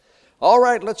All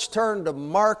right, let's turn to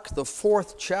Mark, the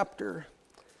 4th chapter.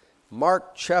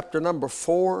 Mark chapter number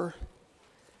 4.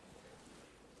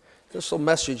 This little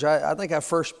message, I think I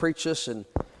first preached this in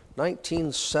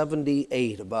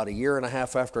 1978, about a year and a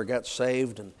half after I got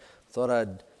saved, and thought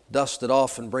I'd dust it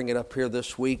off and bring it up here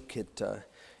this week.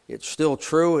 It's still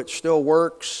true, it still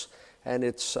works, and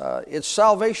it's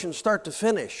salvation start to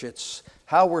finish. It's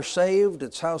how we're saved,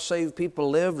 it's how saved people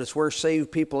live, it's where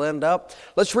saved people end up.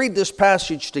 Let's read this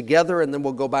passage together, and then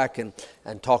we'll go back and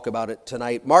talk about it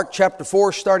tonight. Mark chapter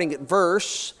 4, starting at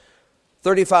verse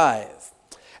 35.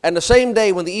 And the same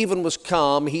day when the even was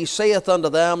come, he saith unto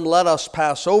them, Let us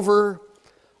pass over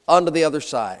unto the other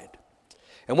side.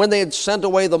 And when they had sent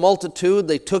away the multitude,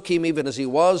 they took him even as he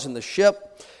was in the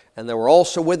ship, and there were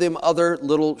also with him other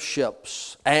little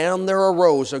ships. And there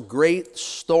arose a great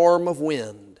storm of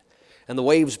wind, and the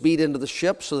waves beat into the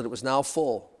ship so that it was now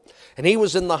full. And he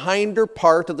was in the hinder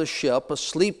part of the ship,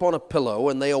 asleep on a pillow,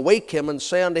 and they awake him and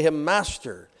say unto him,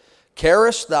 Master,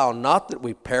 carest thou not that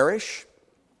we perish?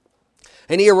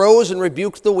 And he arose and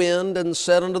rebuked the wind, and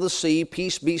said unto the sea,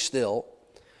 Peace, be still.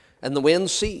 And the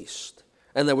wind ceased,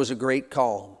 and there was a great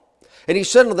calm. And he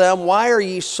said unto them, Why are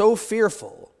ye so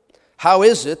fearful? How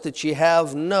is it that ye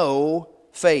have no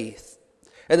faith?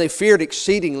 And they feared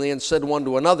exceedingly, and said one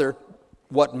to another,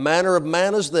 What manner of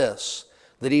man is this,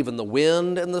 that even the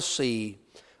wind and the sea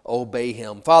obey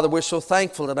him? Father, we're so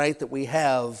thankful tonight that we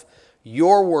have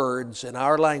your words in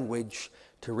our language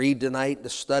to read tonight, to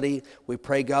study. We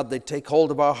pray, God, they'd take hold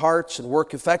of our hearts and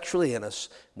work effectually in us.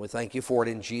 And we thank you for it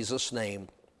in Jesus' name.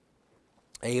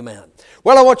 Amen.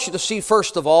 Well, I want you to see,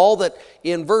 first of all, that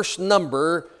in verse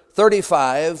number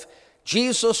 35,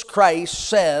 Jesus Christ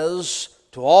says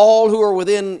to all who are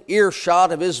within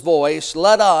earshot of his voice,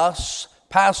 Let us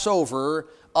pass over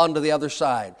unto the other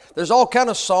side. There's all kind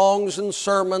of songs and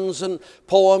sermons and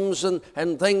poems and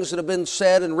things that have been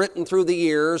said and written through the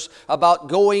years about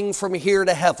going from here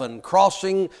to heaven,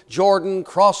 crossing Jordan,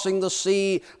 crossing the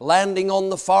sea, landing on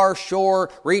the far shore,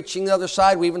 reaching the other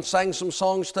side. We even sang some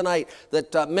songs tonight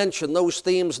that mention those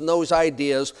themes and those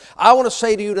ideas. I want to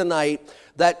say to you tonight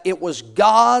that it was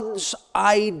God's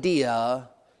idea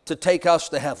to take us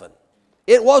to heaven.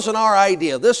 It wasn't our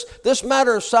idea. This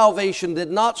matter of salvation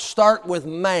did not start with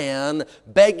man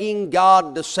begging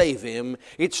God to save him.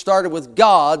 It started with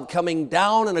God coming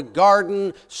down in a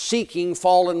garden seeking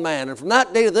fallen man. And from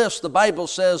that day to this, the Bible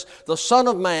says the Son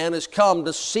of Man is come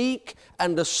to seek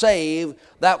and to save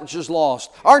that which is lost.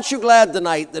 Aren't you glad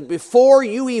tonight that before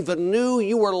you even knew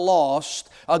you were lost,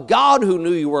 a God who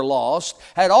knew you were lost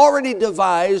had already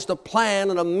devised a plan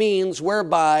and a means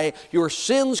whereby your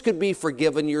sins could be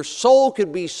forgiven, your soul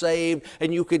could be saved,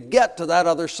 and you could get to that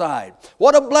other side.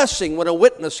 What a blessing when a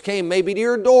witness came maybe to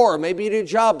your door, maybe to your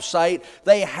job site.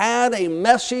 They had a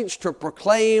message to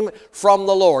proclaim from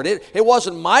the Lord. It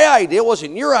wasn't my idea, it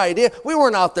wasn't your idea. We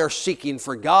weren't out there seeking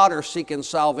for God or seeking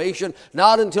salvation,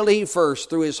 not until He first,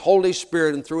 through His Holy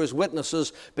Spirit and through His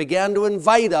witnesses, began to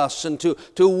invite us and to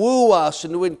woo us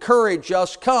and to encourage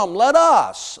us. Come, let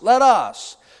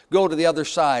us go to the other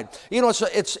side. You know,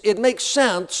 it makes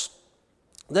sense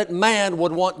that man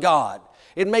would want God.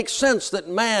 It makes sense that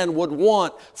man would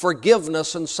want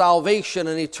forgiveness and salvation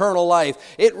and eternal life.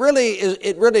 It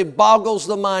really boggles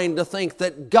the mind to think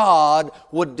that God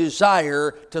would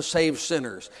desire to save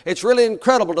sinners. It's really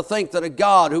incredible to think that a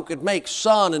God who could make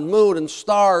sun and moon and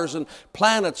stars and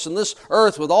planets and this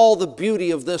earth with all the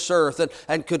beauty of this earth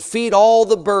and could feed all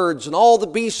the birds and all the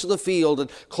beasts of the field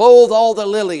and clothe all the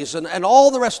lilies and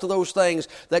all the rest of those things,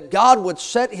 that God would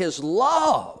set His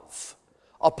love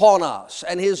upon us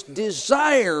and His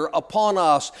desire upon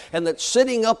us, and that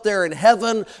sitting up there in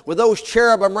heaven with those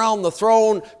cherubim around the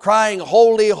throne crying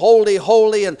holy, holy,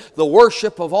 holy, and the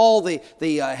worship of all the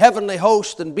heavenly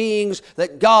host and beings,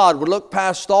 that God would look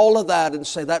past all of that and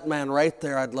say, that man right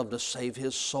there, I'd love to save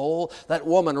his soul. That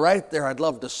woman right there, I'd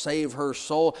love to save her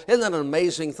soul. Isn't that an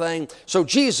amazing thing? So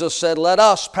Jesus said, let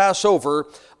us pass over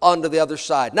unto the other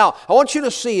side. Now, I want you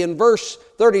to see in verse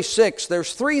 36,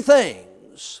 there's three things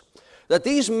that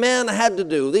these men had to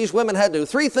do, these women had to do,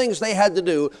 three things they had to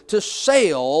do to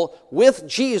sail with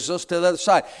Jesus to the other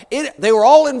side. They were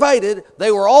all invited, they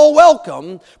were all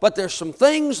welcome, but there's some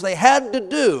things they had to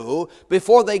do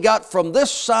before they got from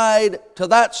this side to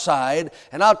that side.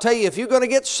 And I'll tell you, if you're going to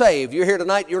get saved, you're here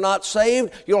tonight, you're not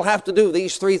saved, you'll have to do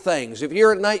these three things. If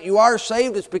you're here tonight, you are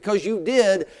saved, it's because you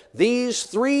did these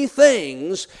three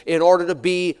things in order to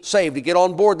be saved, to get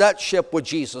on board that ship with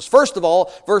Jesus. First of all,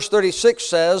 verse 36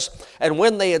 says, and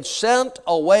when they had sent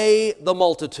away the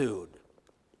multitude,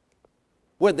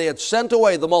 the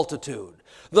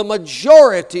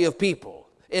majority of people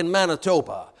in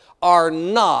Manitoba are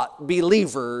not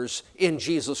believers in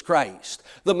Jesus Christ.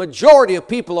 The majority of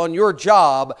people on your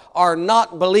job are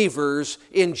not believers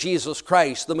in Jesus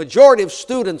Christ. The majority of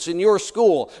students in your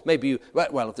school, maybe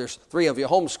if there's 3 of you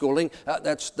homeschooling,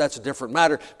 that's a different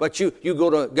matter, but you go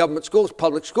to government schools,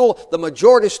 public school, the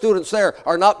majority of students there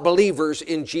are not believers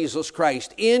in Jesus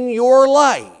Christ. In your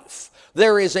life,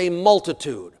 there is a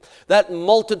multitude. That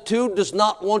multitude does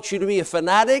not want you to be a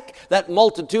fanatic. That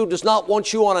multitude does not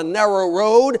want you on a narrow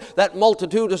road. That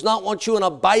multitude does not want you in a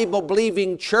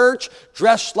Bible-believing church,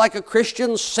 dressed like a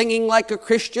Christian, singing like a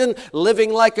Christian,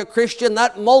 living like a Christian.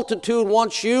 That multitude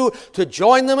wants you to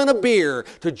join them in a beer,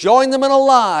 to join them in a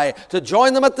lie, to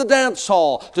join them at the dance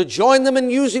hall, to join them in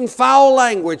using foul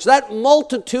language. That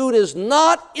multitude is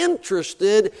not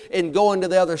interested in going to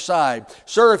the other side.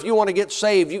 Sir, if you want to get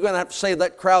saved, you're going to have to say to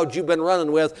that crowd you've been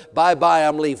running with, bye-bye,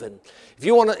 I'm leaving.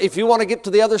 If you want to get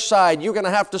to the other side, you're going to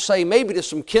have to say maybe to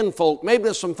some kinfolk, maybe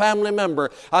to some family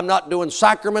member, I'm not doing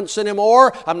sacraments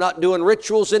anymore. I'm not doing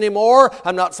rituals anymore.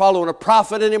 I'm not following a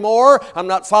prophet anymore. I'm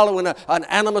not following an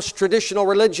animist traditional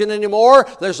religion anymore.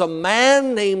 There's a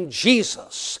man named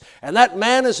Jesus, and that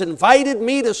man has invited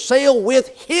me to sail with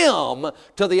him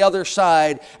to the other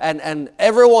side. And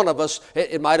every one of us,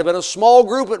 it might have been a small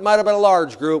group, it might have been a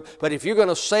large group, but if you're going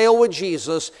to sail with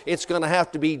Jesus, it's going to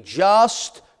have to be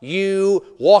just you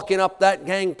walking up that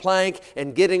gangplank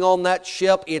and getting on that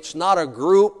ship. It's not a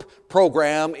group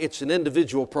program, it's an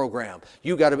individual program.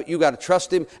 You got to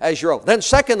trust him as your own. Then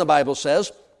second, the Bible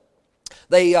says,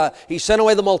 he sent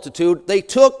away the multitude. They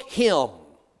took him.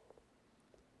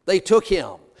 They took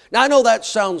him. Now, I know that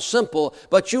sounds simple,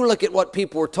 but you look at what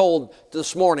people were told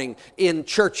this morning in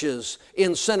churches,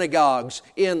 in synagogues,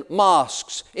 in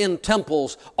mosques, in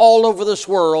temples, all over this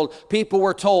world. People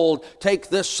were told, take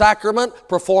this sacrament,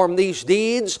 perform these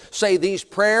deeds, say these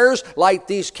prayers, light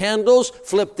these candles,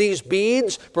 flip these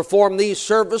beads, perform these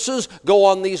services, go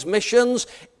on these missions.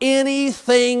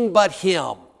 Anything but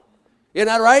him. Isn't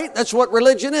that right? That's what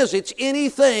religion is. It's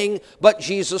anything but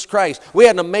Jesus Christ. We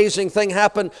had an amazing thing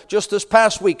happen just this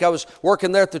past week. I was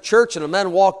working there at the church, and a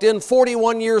man walked in,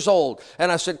 41 years old. And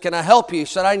I said, can I help you? He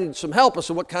said, I need some help. I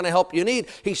said, what kind of help you need?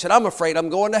 He said, I'm afraid I'm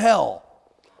going to hell.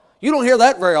 You don't hear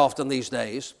that very often these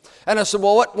days. And I said,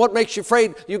 well, what makes you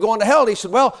afraid you're going to hell? And he said,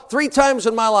 well, 3 times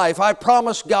in my life I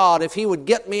promised God if he would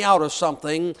get me out of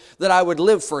something that I would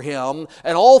live for him.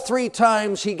 And all 3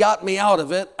 times he got me out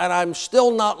of it, and I'm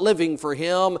still not living for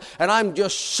him. And I'm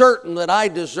just certain that I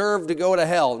deserve to go to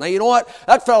hell. Now, you know what?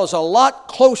 That fellow's a lot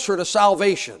closer to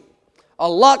salvation. A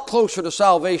lot closer to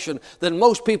salvation than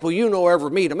most people you know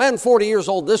ever meet. A man 40 years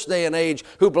old this day and age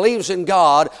who believes in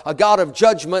God, a God of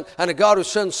judgment, and a God who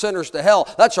sends sinners to hell.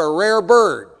 That's a rare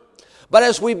bird. But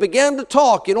as we began to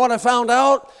talk, you know what I found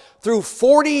out? Through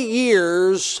 40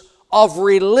 years of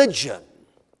religion,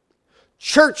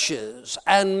 churches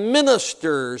and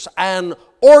ministers and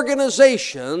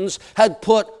organizations had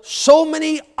put so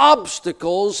many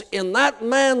obstacles in that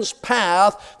man's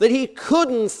path that he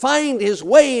couldn't find his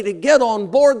way to get on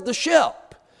board the ship.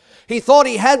 He thought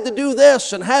he had to do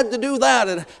this and had to do that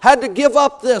and had to give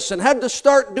up this and had to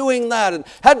start doing that and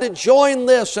had to join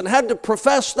this and had to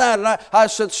profess that. And I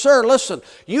said, sir, listen,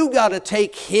 you got to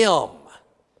take him.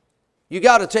 You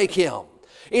got to take him.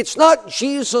 It's not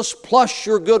Jesus plus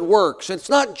your good works. It's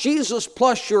not Jesus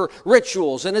plus your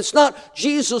rituals. And it's not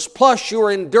Jesus plus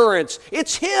your endurance.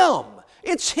 It's him.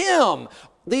 It's him.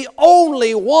 The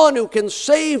only one who can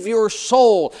save your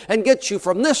soul and get you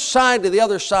from this side to the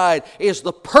other side is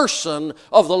the person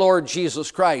of the Lord Jesus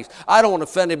Christ. I don't want to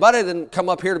offend anybody. I didn't come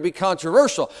up here to be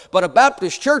controversial. But a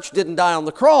Baptist church didn't die on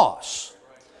the cross.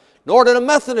 Nor did a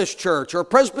Methodist church or a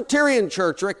Presbyterian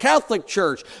church or a Catholic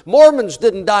church. Mormons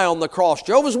didn't die on the cross.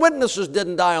 Jehovah's Witnesses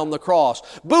didn't die on the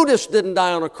cross. Buddhists didn't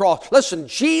die on the cross. Listen,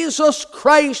 Jesus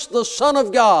Christ, the Son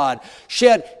of God,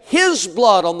 shed his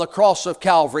blood on the cross of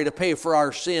Calvary to pay for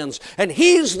our sins. And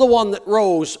he's the one that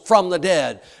rose from the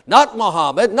dead. Not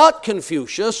Muhammad, not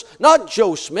Confucius, not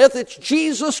Joe Smith. It's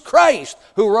Jesus Christ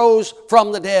who rose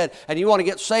from the dead. And you want to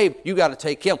get saved, you got to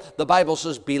take him. The Bible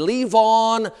says, believe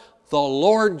on the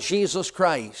Lord Jesus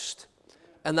Christ,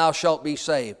 and thou shalt be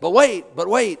saved. But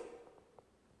wait.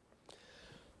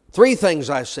 3 things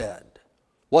I said.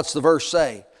 What's the verse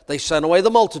say? They sent away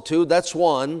the multitude, that's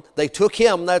 1. They took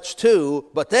him, that's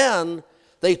 2. But then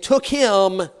they took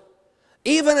him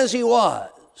even as he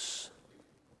was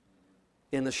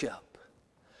in the ship.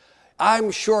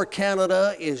 I'm sure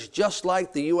Canada is just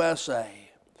like the USA.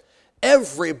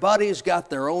 Everybody's got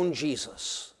their own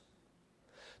Jesus.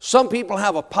 Some people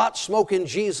have a pot-smoking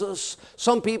Jesus.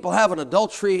 Some people have an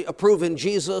adultery-approving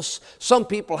Jesus. Some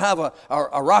people have a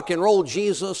rock and roll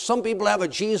Jesus. Some people have a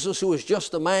Jesus who is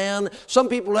just a man. Some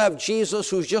people have Jesus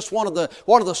who's just one of the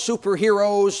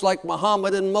superheroes like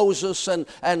Muhammad and Moses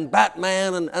and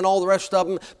Batman and all the rest of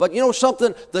them. But you know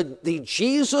something? The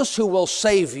Jesus who will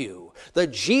save you, the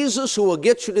Jesus who will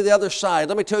get you to the other side,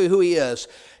 let me tell you who He is.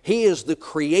 He is the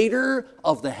creator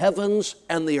of the heavens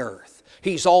and the earth.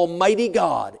 He's Almighty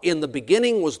God. In the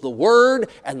beginning was the Word,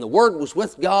 and the Word was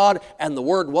with God, and the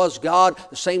Word was God.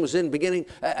 The same was in the beginning,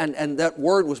 and that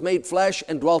Word was made flesh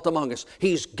and dwelt among us.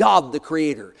 He's God the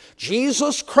Creator.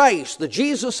 Jesus Christ, the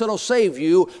Jesus that will save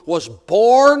you, was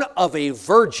born of a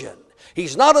virgin.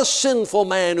 He's not a sinful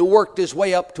man who worked his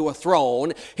way up to a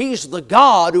throne. He's the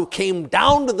God who came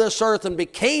down to this earth and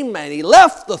became man. He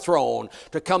left the throne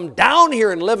to come down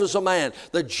here and live as a man.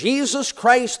 The Jesus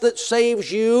Christ that saves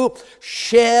you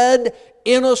shed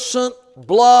innocent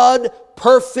blood,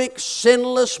 perfect,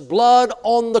 sinless blood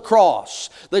on the cross.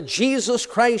 The Jesus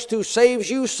Christ who saves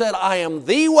you said, I am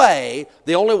the way,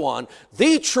 the only one,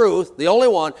 the truth, the only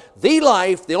one, the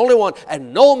life, the only one,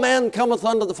 and no man cometh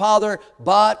unto the Father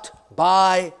but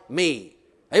by me.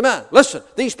 Amen. Listen,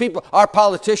 these people, our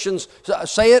politicians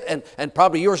say it, and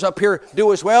probably yours up here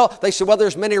do as well. They say, well,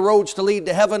 there's many roads to lead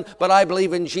to heaven, but I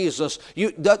believe in Jesus.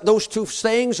 Those two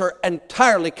sayings are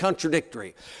entirely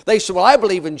contradictory. They say, well, I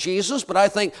believe in Jesus, but I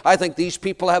think these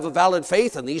people have a valid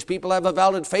faith, and these people have a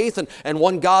valid faith, and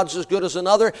one God's as good as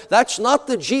another. That's not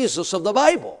the Jesus of the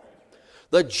Bible.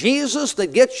 The Jesus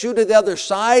that gets you to the other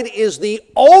side is the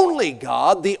only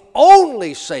God, the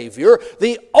only Savior,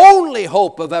 the only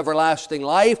hope of everlasting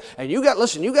life. And you got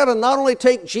to not only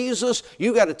take Jesus,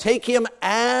 you got to take Him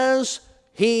as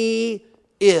He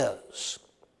is.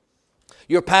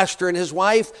 Your pastor and his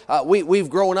wife, we've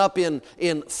grown up in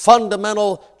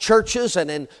fundamental churches and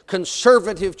in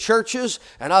conservative churches.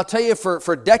 And I'll tell you,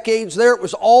 for decades there, it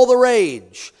was all the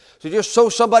rage to just show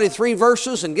somebody 3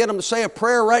 verses and get them to say a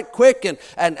prayer right quick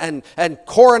and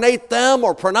coronate them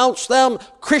or pronounce them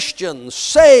Christians,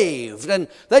 saved. And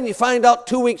then you find out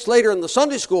 2 weeks later in the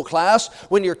Sunday school class,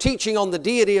 when you're teaching on the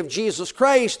deity of Jesus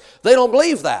Christ, they don't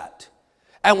believe that.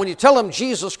 And when you tell them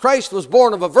Jesus Christ was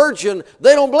born of a virgin,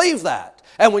 they don't believe that.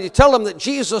 And when you tell them that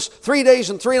Jesus, 3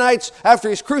 days and 3 nights after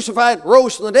He's crucified,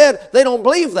 rose from the dead, they don't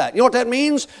believe that. You know what that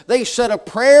means? They said a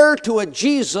prayer to a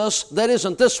Jesus that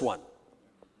isn't this one.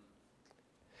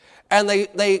 And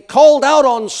they called out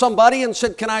on somebody and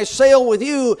said, can I sail with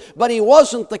you? But he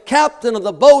wasn't the captain of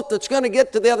the boat that's going to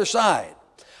get to the other side.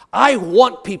 I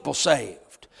want people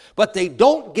saved, but they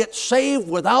don't get saved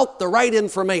without the right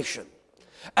information.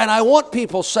 And I want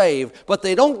people saved, but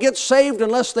they don't get saved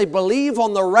unless they believe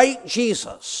on the right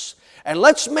Jesus. And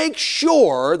let's make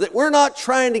sure that we're not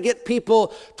trying to get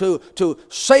people to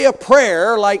say a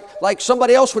prayer like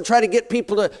somebody else would try to get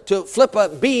people to flip a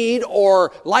bead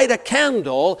or light a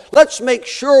candle. Let's make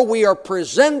sure we are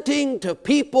presenting to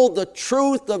people the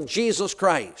truth of Jesus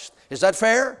Christ. Is that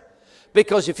fair?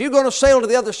 Because if you're going to sail to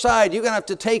the other side, you're going to have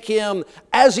to take Him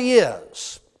as He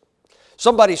is.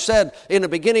 Somebody said, in the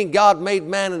beginning, God made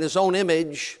man in His own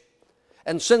image.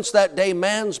 And since that day,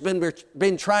 man's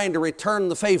been trying to return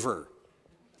the favor.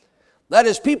 That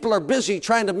is, people are busy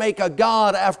trying to make a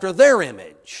God after their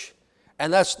image.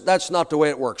 And that's not the way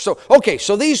it works.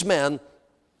 So these men,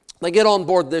 they get on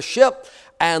board this ship,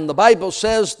 and the Bible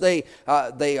says they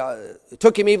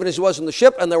took him even as he was in the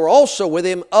ship, and there were also with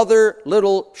him other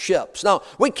little ships. Now,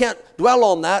 we can't dwell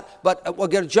on that, but we're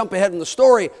going to jump ahead in the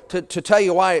story to tell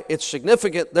you why it's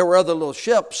significant there were other little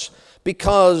ships,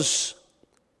 because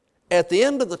at the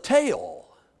end of the tale,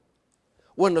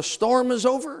 when the storm is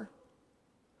over,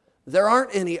 there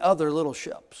aren't any other little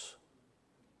ships.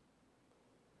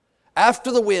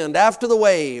 After the wind, after the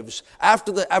waves,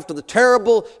 after the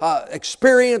terrible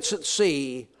experience at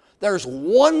sea, there's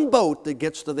one boat that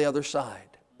gets to the other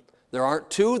side. There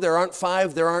aren't 2, there aren't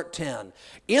 5, there aren't 10.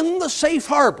 In the safe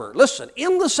harbor, listen,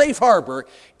 in the safe harbor,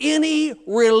 any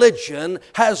religion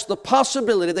has the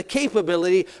possibility, the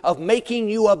capability of making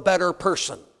you a better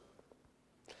person.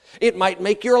 It might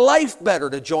make your life better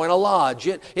to join a lodge.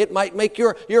 It might make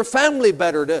your family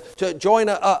better to join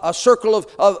a circle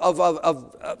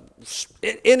of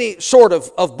any sort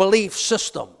of belief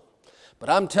system. But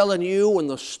I'm telling you, when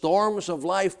the storms of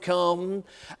life come,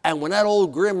 and when that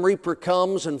old grim reaper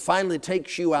comes and finally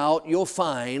takes you out, you'll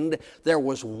find there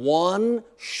was one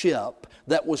ship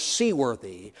that was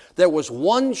seaworthy. There was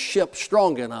one ship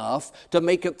strong enough to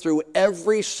make it through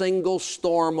every single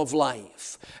storm of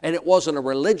life. And it wasn't a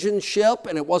religion ship,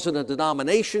 and it wasn't a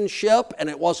denomination ship, and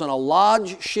it wasn't a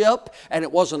lodge ship, and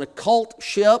it wasn't a cult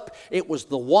ship. It was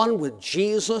the one with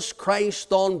Jesus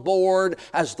Christ on board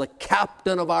as the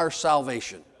captain of our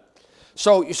salvation.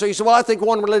 So you say, well, I think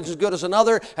one religion is as good as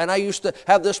another, and I used to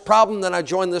have this problem, then I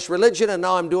joined this religion, and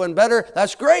now I'm doing better.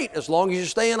 That's great, as long as you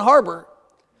stay in harbor.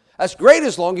 That's great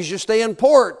as long as you stay in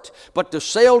port. But to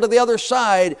sail to the other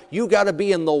side, you got to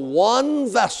be in the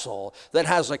one vessel that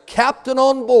has a captain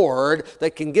on board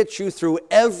that can get you through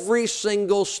every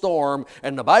single storm.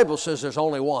 And the Bible says there's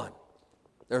only one.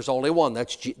 There's only one.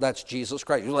 That's Jesus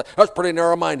Christ. You're like, that's pretty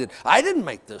narrow-minded. I didn't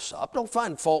make this up. Don't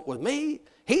find fault with me.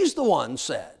 He's the one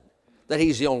said that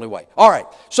He's the only way. All right,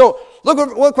 so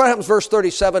look what happens, verse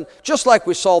 37. Just like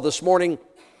we saw this morning,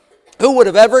 who would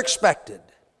have ever expected?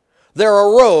 There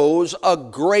arose a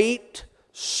great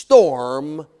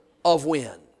storm of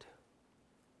wind.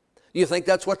 Do you think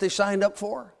that's what they signed up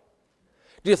for?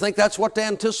 Do you think that's what they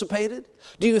anticipated?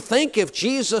 Do you think if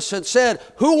Jesus had said,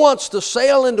 who wants to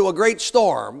sail into a great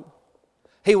storm,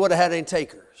 He would have had any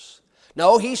takers?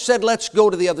 No, He said, let's go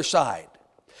to the other side.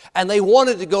 And they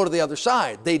wanted to go to the other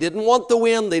side. They didn't want the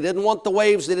wind, they didn't want the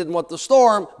waves, they didn't want the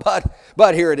storm,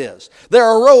 but here it is. There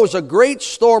arose a great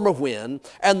storm of wind,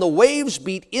 and the waves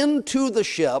beat into the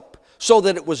ship, so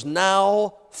that it was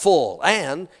now full.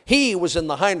 And he was in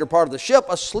the hinder part of the ship,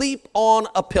 asleep on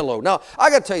a pillow. Now, I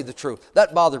got to tell you the truth.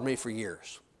 That bothered me for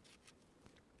years.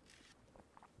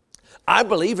 I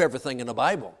believe everything in the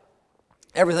Bible.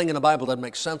 Everything in the Bible doesn't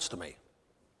make sense to me.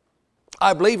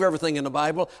 I believe everything in the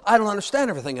Bible. I don't understand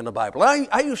everything in the Bible.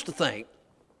 I used to think,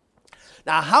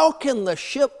 now how can the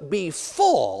ship be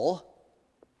full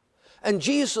and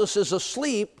Jesus is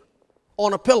asleep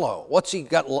on a pillow? What's he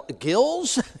got,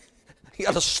 gills? He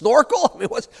got a snorkel? I mean,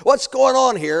 what's going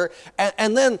on here?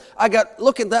 And then I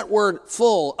look at that word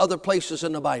full other places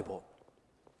in the Bible.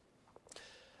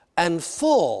 And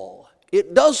full,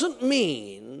 it doesn't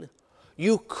mean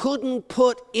you couldn't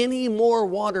put any more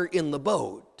water in the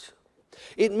boat.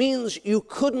 It means you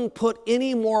couldn't put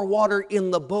any more water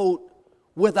in the boat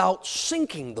without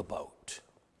sinking the boat.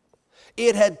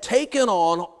 It had taken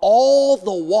on all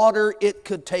the water it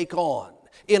could take on.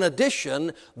 In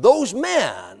addition, those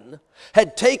men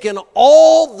had taken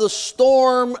all the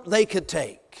storm they could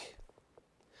take.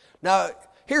 Now,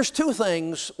 here's two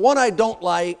things. One I don't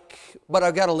like, but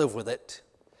I've got to live with it.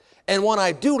 And one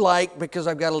I do like because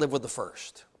I've got to live with the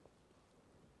first.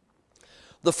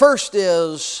 The first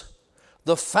is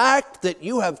the fact that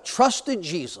you have trusted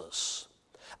Jesus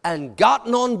and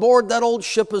gotten on board that old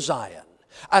ship of Zion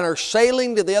and are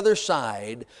sailing to the other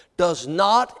side does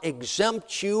not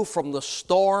exempt you from the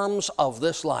storms of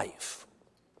this life.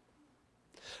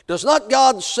 Does not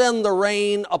God send the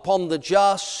rain upon the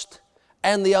just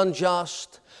and the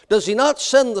unjust? Does He not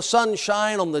send the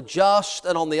sunshine on the just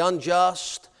and on the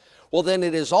unjust? Well, then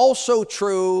it is also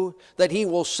true that He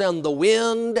will send the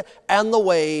wind and the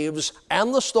waves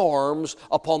and the storms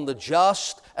upon the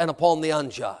just and upon the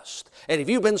unjust. And if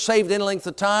you've been saved any length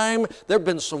of time, there have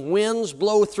been some winds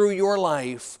blow through your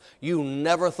life you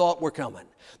never thought were coming.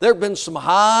 There have been some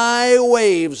high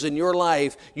waves in your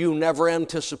life you never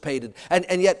anticipated.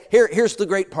 And yet, here's the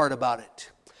great part about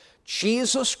it.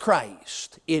 Jesus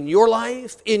Christ, in your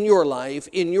life, He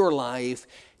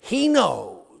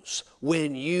knows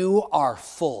when you are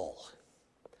full.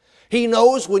 He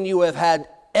knows when you have had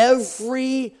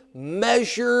every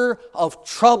measure of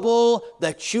trouble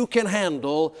that you can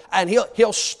handle, and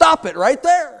He'll stop it right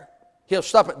there. He'll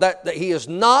stop it. That He is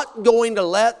not going to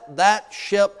let that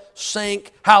ship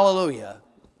sink. Hallelujah.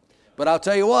 But I'll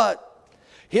tell you what,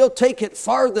 He'll take it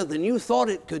farther than you thought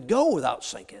it could go without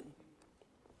sinking.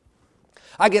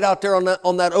 I get out there on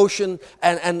that ocean,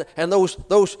 and those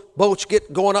boats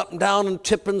get going up and down and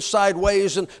tipping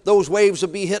sideways, and those waves will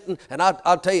be hitting. And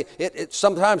I'll tell you,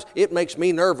 sometimes it makes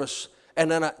me nervous. And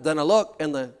then I look,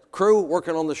 and the crew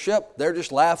working on the ship, they're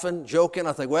just laughing, joking.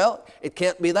 I think, well, it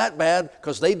can't be that bad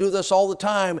because they do this all the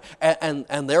time,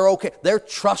 and they're okay. They're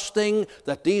trusting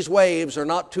that these waves are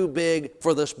not too big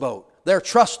for this boat. They're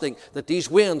trusting that these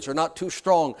winds are not too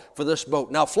strong for this boat.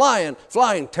 Now, flying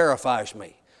terrifies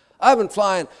me. I've been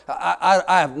flying, I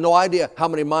have no idea how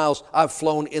many miles I've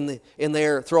flown in the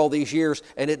air through all these years,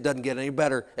 and it doesn't get any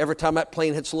better. Every time that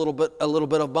plane hits a little bit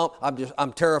of bump,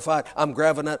 I'm terrified. I'm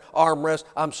grabbing that armrest.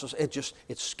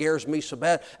 It scares me so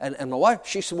bad. And my wife,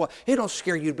 she said, well, it don't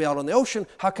scare you to be out on the ocean.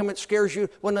 How come it scares you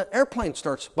when the airplane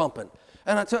starts bumping?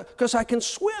 And I said, because I can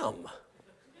swim.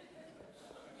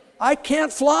 I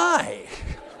can't fly.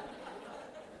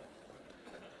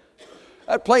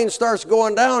 That plane starts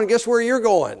going down, and guess where you're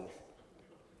going?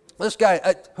 This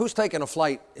guy, who's taking a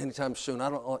flight anytime soon? I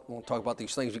don't want to talk about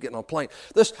these things you get on a plane.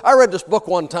 I read this book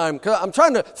one time because I'm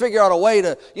trying to figure out a way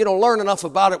to, learn enough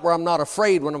about it where I'm not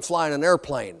afraid when I'm flying an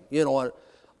airplane. An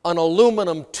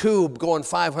aluminum tube going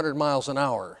 500 miles an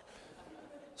hour,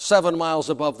 7 miles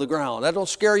above the ground. That don't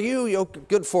scare you?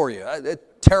 Good for you. It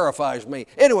terrifies me.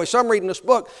 Anyway, so I'm reading this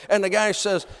book, and the guy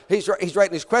says, he's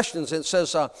writing these questions, and it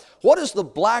says, what is the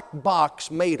black box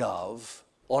made of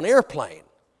on an airplane?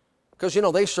 Because,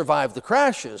 they survived the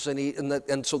crashes,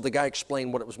 and so the guy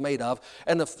explained what it was made of.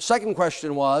 And the second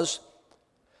question was,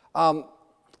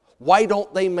 why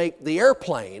don't they make the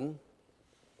airplane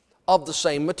of the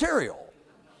same material?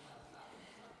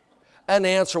 And the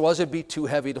answer was, it'd be too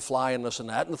heavy to fly and this and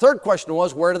that. And the third question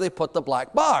was, where do they put the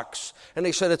black box? And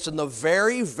they said it's in the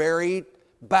very, very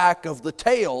back of the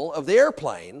tail of the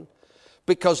airplane,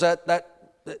 because that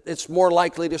it's more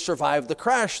likely to survive the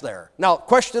crash there. Now,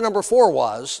 question number 4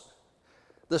 was,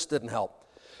 this didn't help.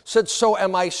 Said, so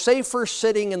am I safer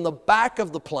sitting in the back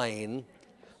of the plane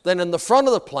than in the front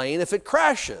of the plane if it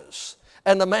crashes?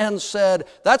 And the man said,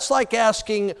 that's like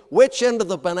asking which end of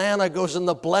the banana goes in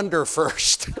the blender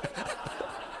first.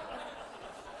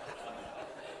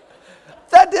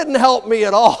 That didn't help me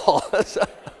at all.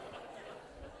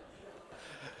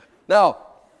 Now,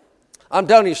 I'm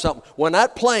telling you something. When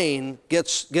that plane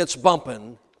gets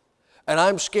bumping and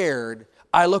I'm scared,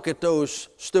 I look at those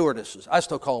stewardesses. I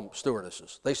still call them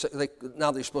stewardesses.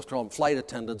 Now they're supposed to call them flight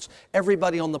attendants.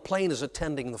 Everybody on the plane is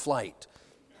attending the flight.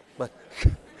 But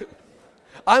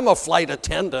I'm a flight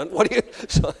attendant. What do you?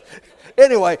 So,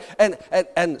 anyway,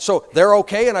 and so they're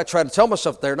okay, and I try to tell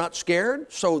myself they're not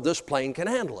scared, so this plane can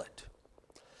handle it.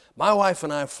 My wife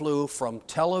and I flew from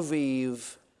Tel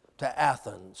Aviv to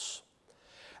Athens,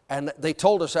 and they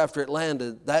told us after it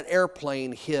landed that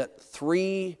airplane hit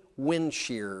 3 wind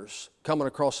shears coming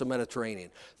across the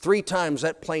Mediterranean. 3 times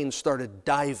that plane started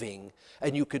diving,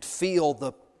 and you could feel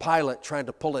the pilot trying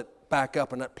to pull it back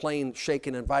up, and that plane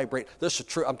shaking and vibrate. This is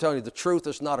true. I'm telling you, the truth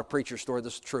is not a preacher story.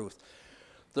 This is truth.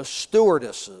 The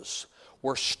stewardesses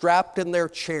were strapped in their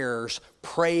chairs,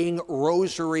 praying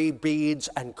rosary beads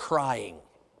and crying.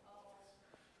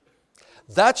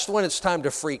 That's when it's time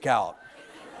to freak out.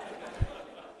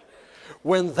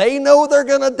 When they know they're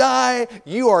going to die,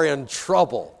 you are in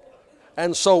trouble.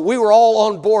 And so we were all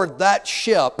on board that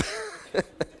ship.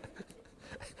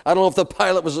 I don't know if the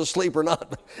pilot was asleep or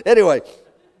not. Anyway,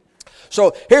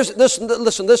 so here's this.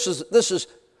 Listen, this is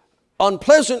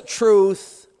unpleasant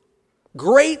truth.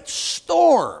 Great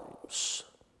storms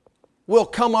will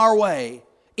come our way,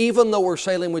 even though we're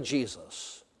sailing with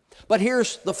Jesus. But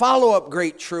here's the follow-up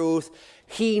great truth.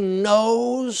 He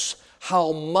knows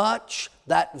how much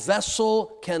that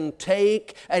vessel can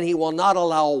take, and He will not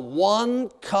allow 1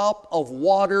 cup of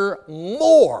water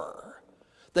more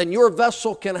than your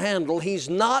vessel can handle. He's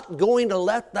not going to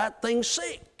let that thing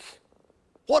sink.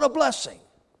 What a blessing.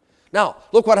 Now,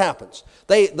 look what happens.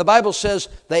 The Bible says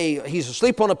he's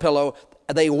asleep on a pillow.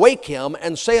 They wake him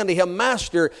and say unto him,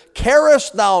 Master,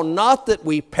 carest thou not that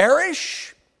we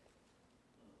perish?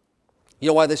 You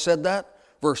know why they said that?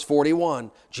 Verse 41,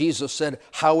 Jesus said,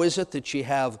 how is it that ye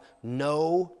have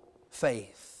no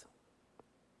faith?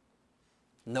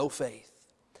 No faith.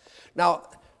 Now,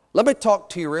 let me talk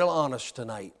to you real honest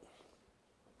tonight.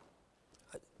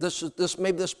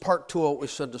 Maybe this part 2 of what we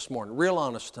said this morning. Real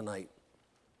honest tonight.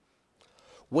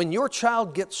 When your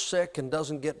child gets sick and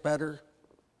doesn't get better,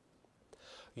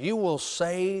 you will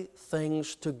say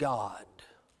things to God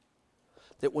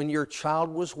that when your child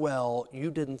was well,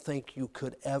 you didn't think you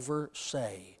could ever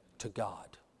say to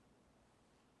God.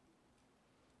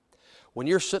 When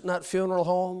you're sitting at funeral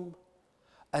home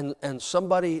and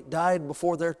somebody died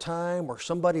before their time, or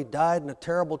somebody died in a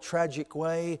terrible, tragic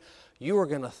way, you are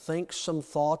going to think some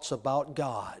thoughts about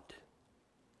God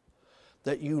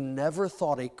that you never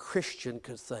thought a Christian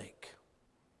could think.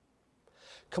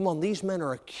 Come on, these men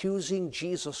are accusing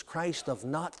Jesus Christ of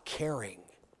not caring.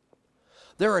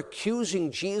 They're accusing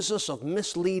Jesus of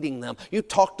misleading them. You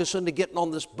talked us into getting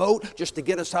on this boat just to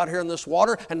get us out here in this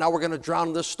water, and now we're going to drown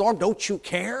in this storm. Don't you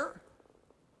care?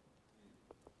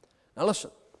 Now listen,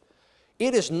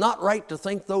 it is not right to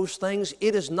think those things.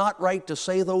 It is not right to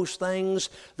say those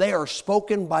things. They are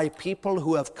spoken by people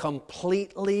who have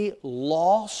completely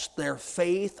lost their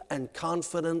faith and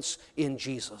confidence in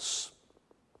Jesus.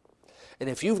 And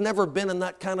if you've never been in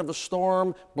that kind of a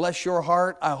storm, bless your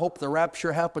heart, I hope the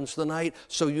rapture happens tonight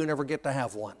so you never get to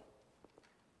have one.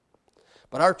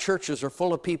 But our churches are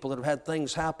full of people that have had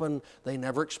things happen they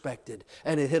never expected.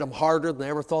 And it hit them harder than they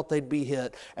ever thought they'd be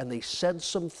hit. And they said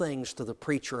some things to the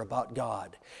preacher about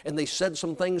God. And they said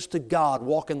some things to God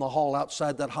walking the hall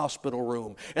outside that hospital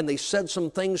room. And they said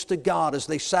some things to God as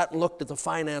they sat and looked at the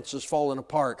finances falling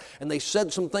apart. And they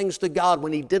said some things to God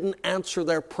when He didn't answer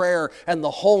their prayer and the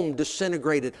home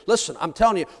disintegrated. Listen, I'm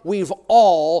telling you, we've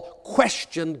all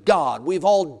questioned God. We've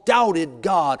all doubted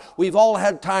God. We've all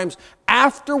had times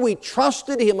after we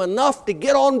trusted Him enough to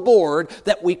get on board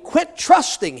that we quit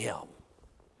trusting Him.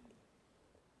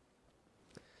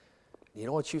 You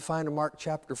know what you find in Mark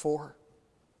chapter 4?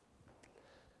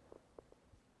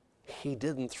 He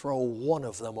didn't throw one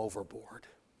of them overboard.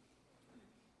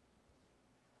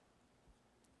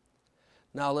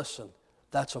 Now listen,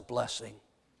 that's a blessing.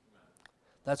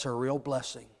 That's a real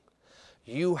blessing.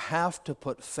 You have to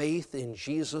put faith in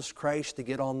Jesus Christ to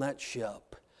get on that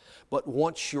ship. But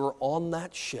once you're on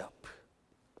that ship,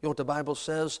 you know what the Bible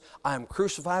says? I am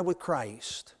crucified with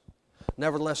Christ.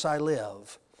 Nevertheless I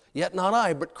live. Yet not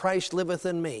I, but Christ liveth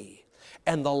in me.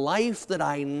 And the life that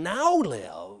I now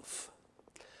live,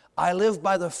 I live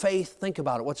by the faith, think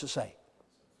about it, what's it say?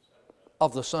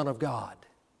 Of the Son of God,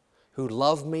 who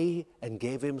loved me and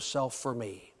gave Himself for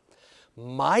me.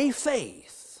 My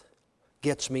faith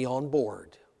gets me on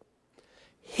board.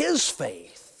 His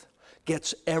faith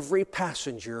gets every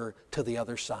passenger to the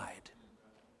other side.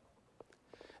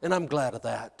 And I'm glad of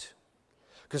that.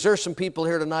 Because there's some people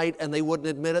here tonight and they wouldn't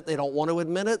admit it. They don't want to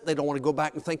admit it. They don't want to go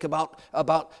back and think about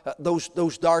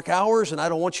those dark hours, and I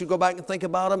don't want you to go back and think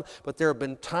about them. But there have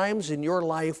been times in your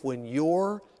life when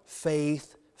your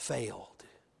faith failed.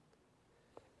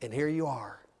 And here you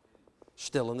are,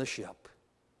 still in the ship.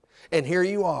 And here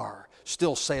you are,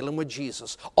 still sailing with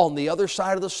Jesus on the other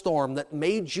side of the storm that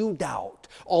made you doubt,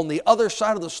 on the other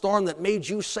side of the storm that made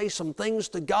you say some things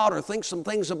to God or think some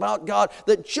things about God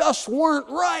that just weren't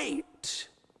right.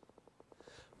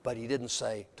 But He didn't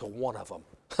say to one of them,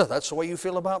 that's the way you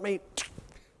feel about me?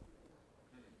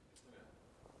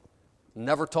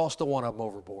 Never tossed a one of them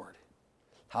overboard.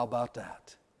 How about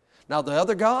that? Now the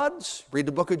other gods, read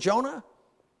the book of Jonah,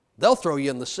 they'll throw you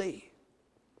in the sea.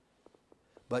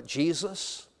 But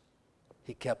Jesus,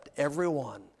 He kept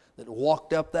everyone that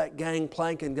walked up that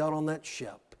gangplank and got on that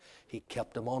ship. He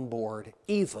kept them on board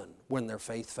even when their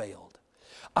faith failed.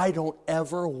 I don't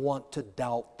ever want to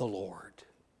doubt the Lord.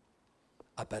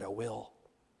 I bet I will.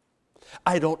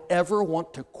 I don't ever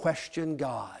want to question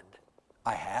God.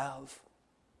 I have.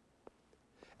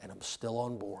 And I'm still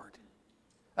on board.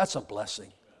 That's a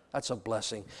blessing. That's a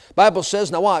blessing. Bible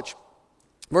says, now watch,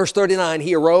 verse 39,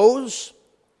 He arose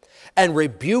and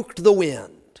rebuked the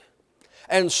wind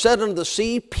and said unto the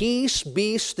sea, Peace,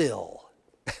 be still.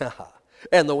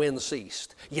 And the wind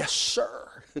ceased. Yes,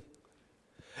 sir.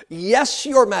 Yes,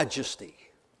 Your Majesty.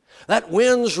 That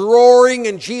wind's roaring,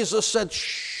 and Jesus said,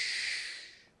 shh.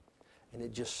 And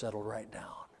it just settled right down.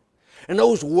 And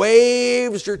those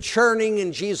waves are churning,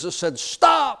 and Jesus said,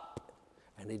 stop.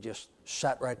 And He just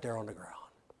sat right there on the ground.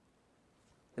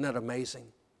 Isn't that amazing?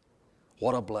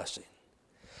 What a blessing.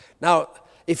 Now,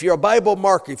 if you're a Bible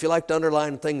marker, if you like to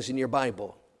underline things in your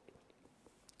Bible,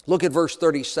 look at verse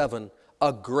 37,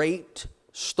 a great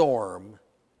storm.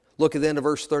 Look at the end of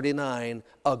verse 39,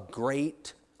 a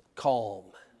great calm.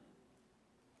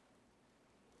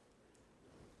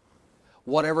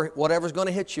 Whatever's going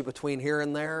to hit you between here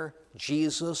and there,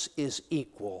 Jesus is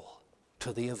equal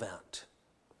to the event.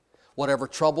 Whatever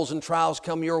troubles and trials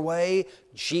come your way,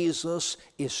 Jesus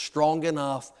is strong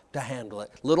enough to handle it.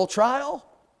 Little trial,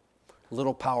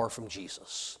 little power from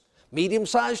Jesus.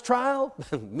 Medium-sized trial,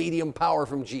 medium power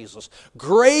from Jesus.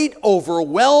 Great,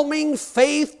 overwhelming,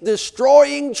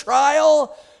 faith-destroying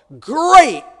trial,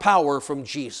 great power from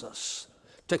Jesus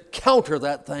to counter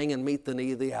that thing and meet the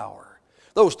need of the hour.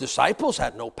 Those disciples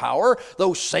had no power.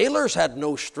 Those sailors had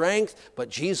no strength, but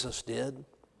Jesus did.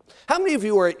 How many of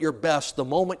you are at your best the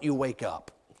moment you wake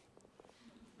up?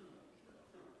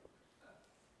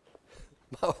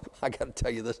 I got to tell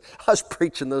you this. I was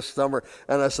preaching this summer,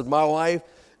 and I said, my wife,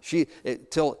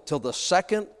 till the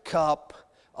second cup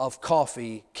of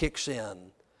coffee kicks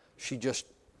in, she just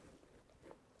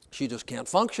can't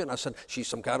function. I said, she's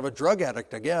some kind of a drug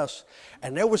addict, I guess.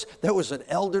 And there was an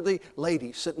elderly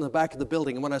lady sitting in the back of the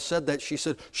building, and when I said that, she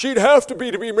said, she'd have to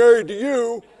be married to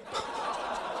you.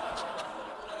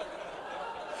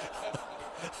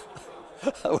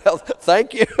 Well,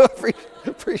 thank you.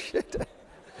 Appreciate that.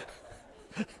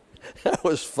 That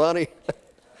was funny.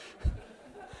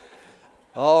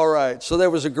 All right, so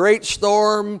there was a great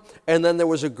storm, and then there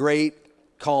was a great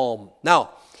calm.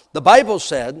 Now, the Bible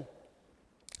said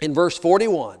in verse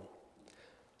 41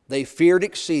 They feared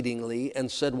exceedingly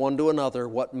and said one to another,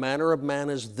 what manner of man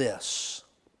is this,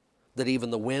 that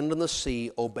even the wind and the sea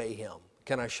obey him?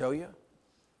 Can I show you?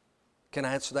 Can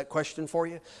I answer that question for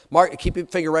you? Mark, keep your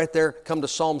finger right there. Come to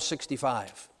Psalm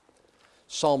 65.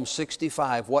 Psalm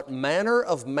 65. What manner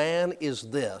of man is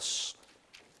this,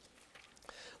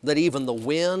 that even the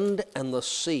wind and the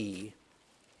sea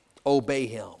obey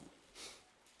him?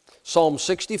 Psalm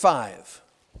 65,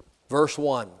 verse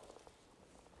 1.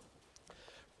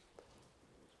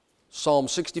 Psalm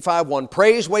 65, 1.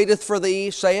 Praise waiteth for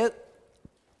thee, say it.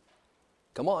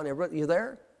 Come on, everybody, you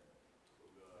there?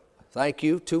 Thank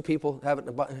you. Two people have it.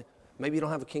 Maybe you don't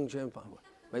have a King James Bible.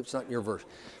 Maybe it's not in your verse.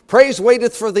 Praise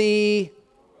waiteth for thee,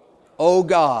 O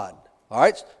God. All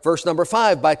right, verse number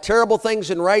 5. By terrible things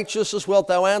and righteousness wilt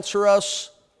thou answer us,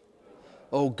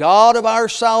 O God of our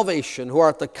salvation, who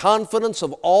art the confidence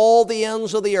of all the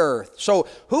ends of the earth. So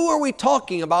who are we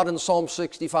talking about in Psalm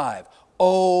 65?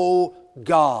 O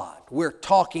God. We're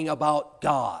talking about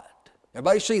God.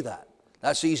 Everybody see that?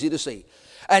 That's easy to see.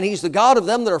 And he's the God of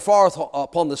them that are far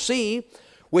upon the sea,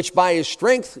 which by his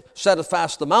strength setteth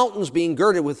fast the mountains, being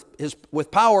girded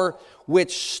with power,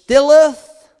 which stilleth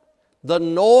the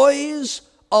noise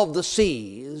of the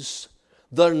seas,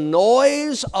 the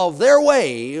noise of their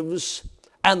waves,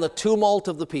 and the tumult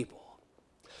of the people.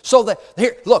 So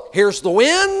here's the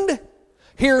wind,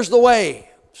 here's the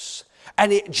waves.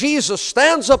 And Jesus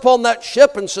stands up on that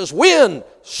ship and says, wind,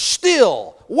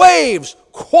 still, waves,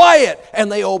 quiet,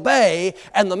 and they obey.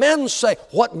 And the men say,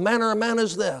 what manner of man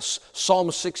is this? Psalm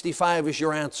 65 is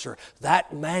your answer.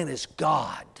 That man is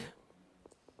God.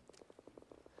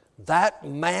 That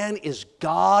man is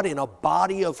God in a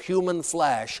body of human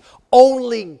flesh.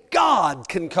 Only God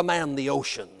can command the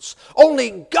oceans.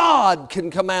 Only God can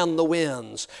command the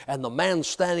winds. And the man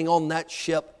standing on that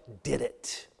ship did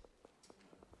it.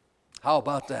 How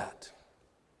about that?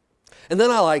 And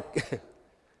then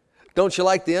don't you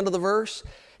like the end of the verse?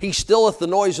 He stilleth the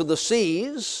noise of the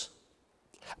seas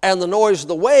and the noise of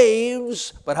the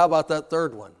waves. But how about that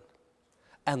third one?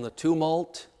 And the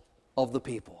tumult of the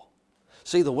people.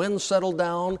 See, the wind settled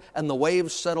down and the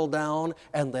waves settled down,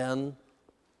 and then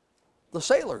the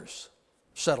sailors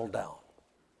settled down.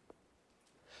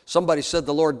 Somebody said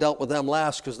the Lord dealt with them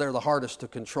last because they're the hardest to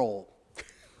control.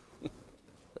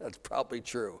 That's probably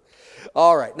true.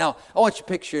 All right, now I want you to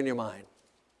picture in your mind.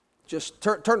 Just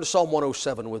turn to Psalm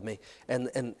 107 with me,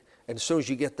 and as soon as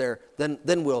you get there, then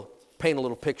we'll paint a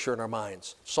little picture in our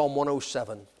minds. Psalm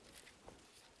 107.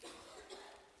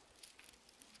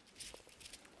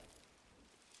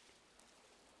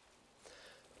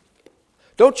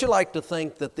 Don't you like to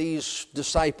think that these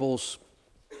disciples,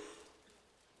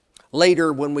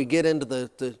 later when we get into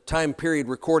the time period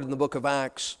recorded in the book of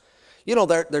Acts, you know,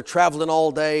 they're traveling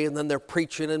all day, and then they're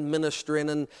preaching and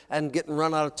ministering and getting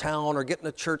run out of town or getting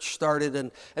a church started.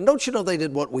 And don't you know they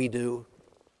did what we do?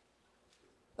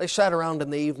 They sat around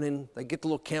in the evening, they'd get the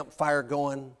little campfire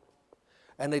going,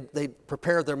 and they'd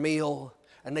prepare their meal,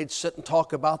 and they'd sit and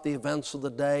talk about the events of the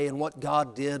day and what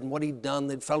God did and what He'd done.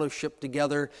 They'd fellowship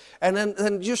together. And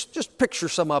then just picture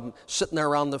some of them sitting there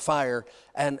around the fire.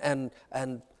 And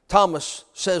Thomas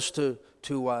says to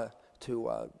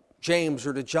James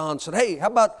or to John, said, hey, how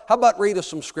about read us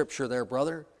some scripture there,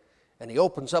 brother? And he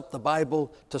opens up the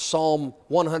Bible to Psalm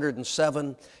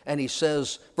 107, and he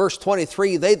says, verse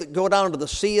 23, they that go down to the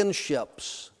sea in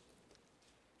ships,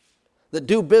 that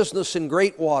do business in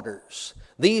great waters,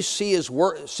 these see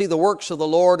the works of the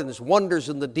Lord and His wonders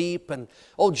in the deep. And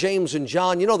old James and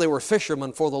John, you know, they were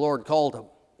fishermen before the Lord called them.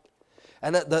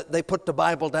 And they put the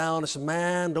Bible down and said,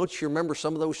 man, don't you remember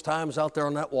some of those times out there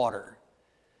on that water?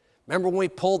 Remember when we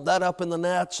pulled that up in the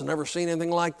nets and never seen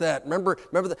anything like that? Remember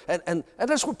that? And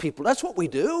that's what we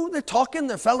do. They're talking,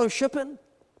 they're fellowshipping.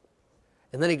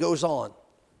 And then he goes on.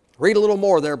 Read a little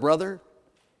more there, brother.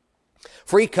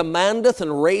 For He commandeth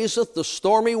and raiseth the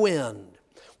stormy wind,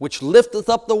 which lifteth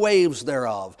up the waves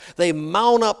thereof. They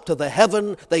mount up to the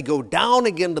heaven, they go down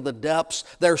again to the depths.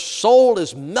 Their soul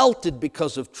is melted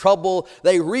because of trouble.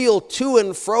 They reel to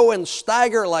and fro and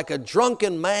stagger like a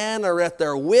drunken man, or at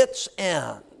their wits'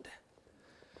 end.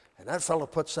 And that fellow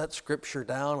puts that scripture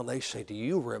down, and they say, do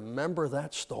you remember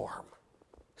that storm?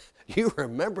 You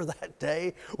remember that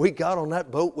day we got on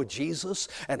that boat with Jesus,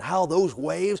 and how those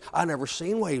waves, I never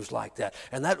seen waves like that.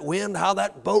 And that wind, how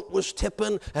that boat was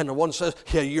tipping. And the one says,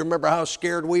 yeah, you remember how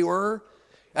scared we were?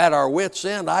 At our wits'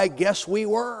 end, I guess we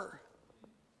were.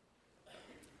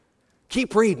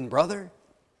 Keep reading, brother.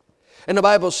 And the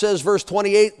Bible says, verse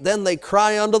 28, then they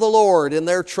cry unto the Lord in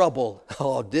their trouble.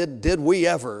 Oh, did we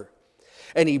ever?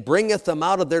 And He bringeth them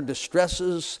out of their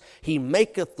distresses. He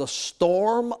maketh the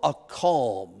storm a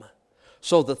calm.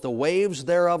 so that the waves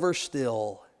thereof are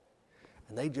still.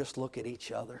 And they just look at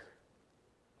each other.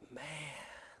 Man,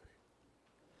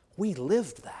 we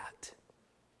lived that.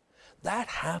 That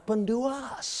happened to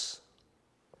us.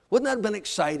 Wouldn't that have been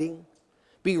exciting?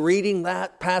 Be reading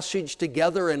that passage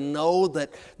together and know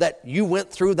that you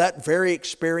went through that very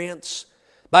experience.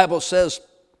 The Bible says,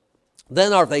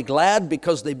 then are they glad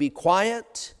because they be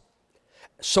quiet?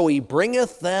 So he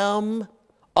bringeth them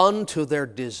unto their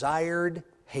desired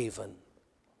haven.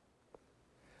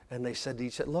 And they said to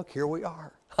each other, look, here we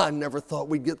are. I never thought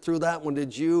we'd get through that one,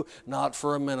 did you? Not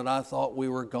for a minute. I thought we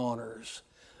were goners.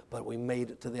 But we made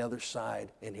it to the other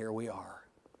side, and here we are.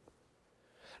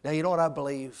 Now, you know what I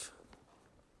believe?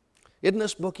 Isn't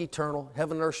this book eternal?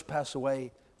 Heaven and earth shall pass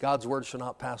away. God's word shall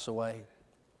not pass away.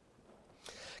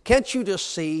 Can't you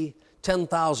just see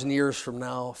 10,000 years from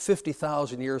now,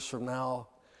 50,000 years from now,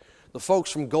 the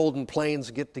folks from Golden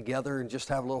Plains get together and just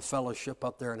have a little fellowship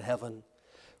up there in heaven?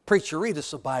 Preacher, read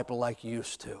us the Bible like you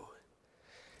used to.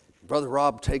 Brother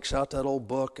Rob takes out that old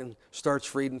book and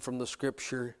starts reading from the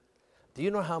Scripture. Do you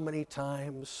know how many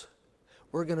times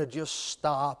we're going to just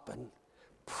stop and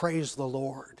praise the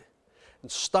Lord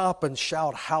and stop and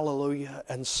shout hallelujah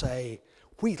and say,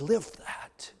 we lived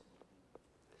that.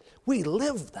 We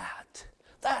lived that.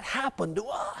 That happened to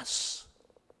us.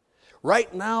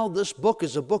 Right now, this book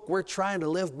is a book we're trying to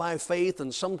live by faith,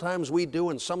 and sometimes we do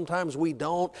and sometimes we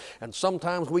don't, and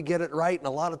sometimes we get it right and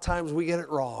a lot of times we get it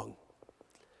wrong.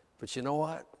 But you know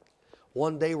what?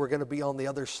 One day we're going to be on the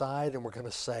other side and we're going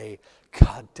to say,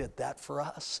 God did that for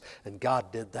us, and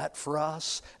God did that for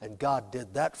us, and God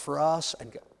did that for us.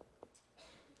 And God.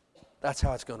 That's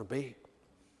how it's going to be.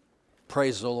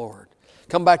 Praise the Lord.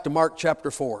 Come back to Mark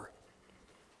chapter 4.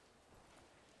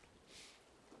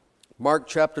 Mark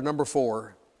chapter number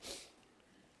 4.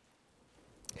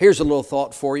 Here's a little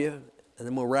thought for you, and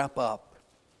then we'll wrap up.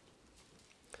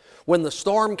 When the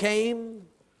storm came,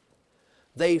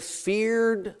 they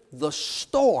feared the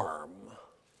storm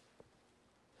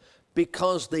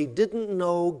because they didn't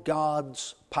know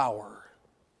God's power.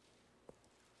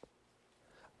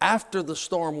 After the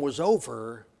storm was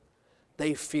over,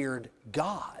 they feared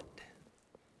God.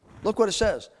 Look what it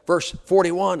says, verse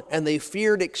 41, and they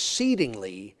feared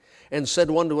exceedingly and said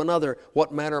one to another,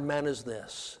 what manner of man is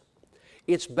this?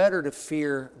 It's better to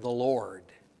fear the Lord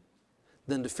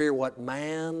than to fear what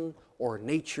man or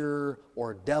nature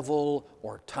or devil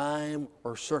or time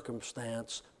or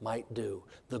circumstance might do.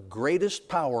 The greatest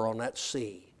power on that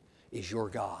sea is your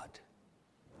God.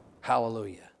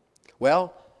 Hallelujah.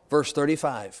 Well, verse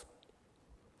 35.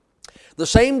 The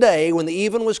same day when the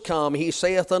even was come, he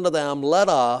saith unto them, let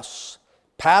us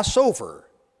pass over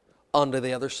unto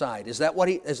the other side. Is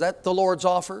that the Lord's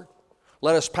offer?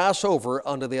 Let us pass over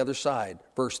unto the other side.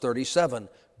 Verse 37,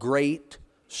 great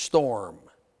storm.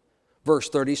 Verse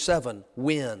 37,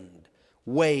 wind,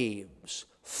 waves,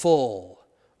 full.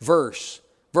 Verse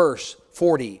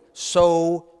 40,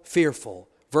 so fearful.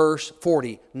 Verse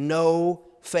 40, no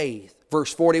faith.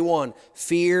 Verse 41,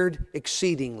 feared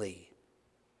exceedingly.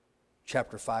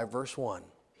 Chapter 5, verse 1.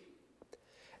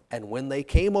 And when they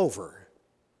came over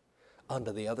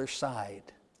unto the other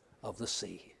side of the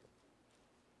sea.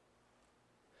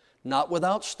 Not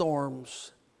without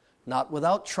storms, not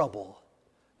without trouble,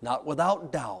 not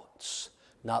without doubts,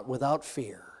 not without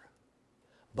fear,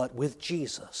 but with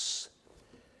Jesus,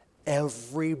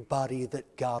 everybody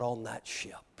that got on that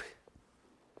ship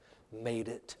made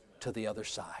it to the other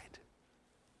side.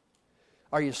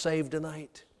 Are you saved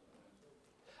tonight?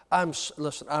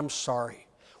 Listen, I'm sorry.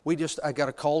 I got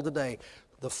a call today.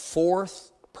 The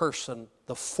fourth person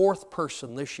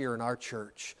this year in our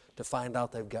church to find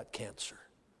out they've got cancer.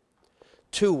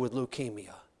 2 with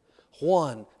leukemia.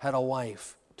 1 had a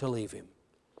wife to leave him.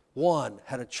 1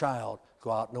 had a child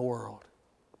go out in the world.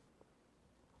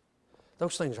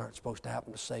 Those things aren't supposed to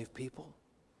happen to save people,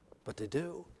 but they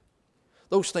do.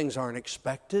 Those things aren't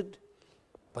expected,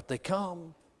 but they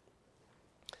come.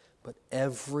 But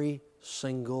every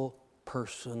single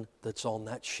person that's on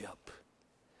that ship,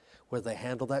 whether they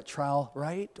handle that trial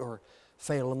right or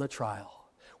fail in the trial,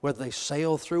 whether they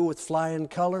sail through with flying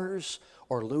colors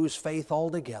or lose faith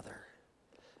altogether,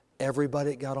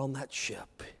 everybody that got on that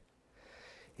ship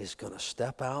is going to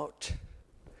step out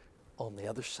on the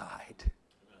other side,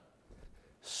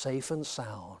 safe and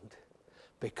sound,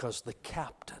 because the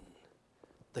captain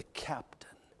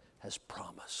has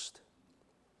promised.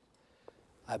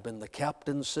 I've been the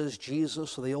captain, says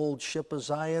Jesus, of the old ship of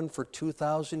Zion for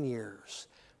 2,000 years.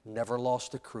 Never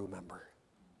lost a crew member.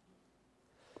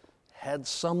 Had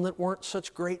some that weren't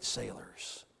such great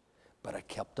sailors, but I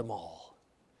kept them all.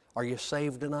 Are you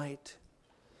saved tonight?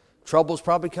 Trouble's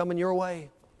probably coming your way.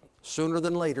 sooner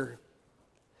than later.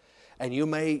 And you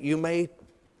may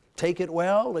take it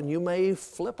well, and you may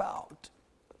flip out.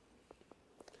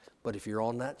 But if you're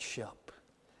on that ship,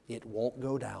 it won't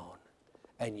go down,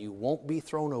 and you won't be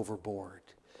thrown overboard,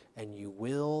 and you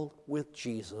will, with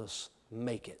Jesus,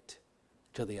 make it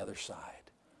to the other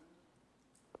side.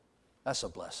 That's a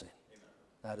blessing.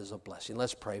 That is a blessing.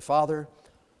 Let's pray. Father,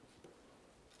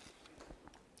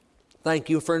 thank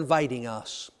you for inviting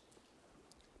us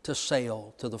to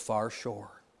sail to the far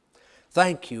shore.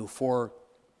 Thank you for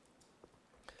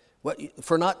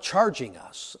not charging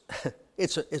us.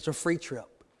 It's a free trip.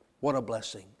 What a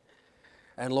blessing.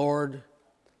 And Lord,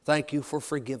 thank you for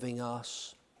forgiving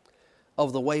us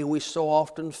of the way we so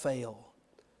often fail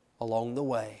along the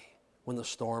way when the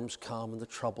storms come and the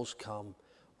troubles come.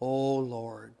 Oh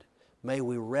Lord, may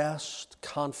we rest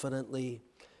confidently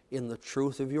in the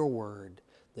truth of your word,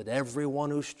 that everyone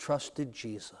who's trusted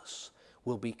Jesus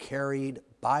will be carried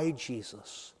by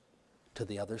Jesus to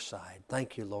the other side.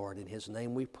 Thank you, Lord. In his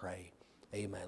name we pray. Amen.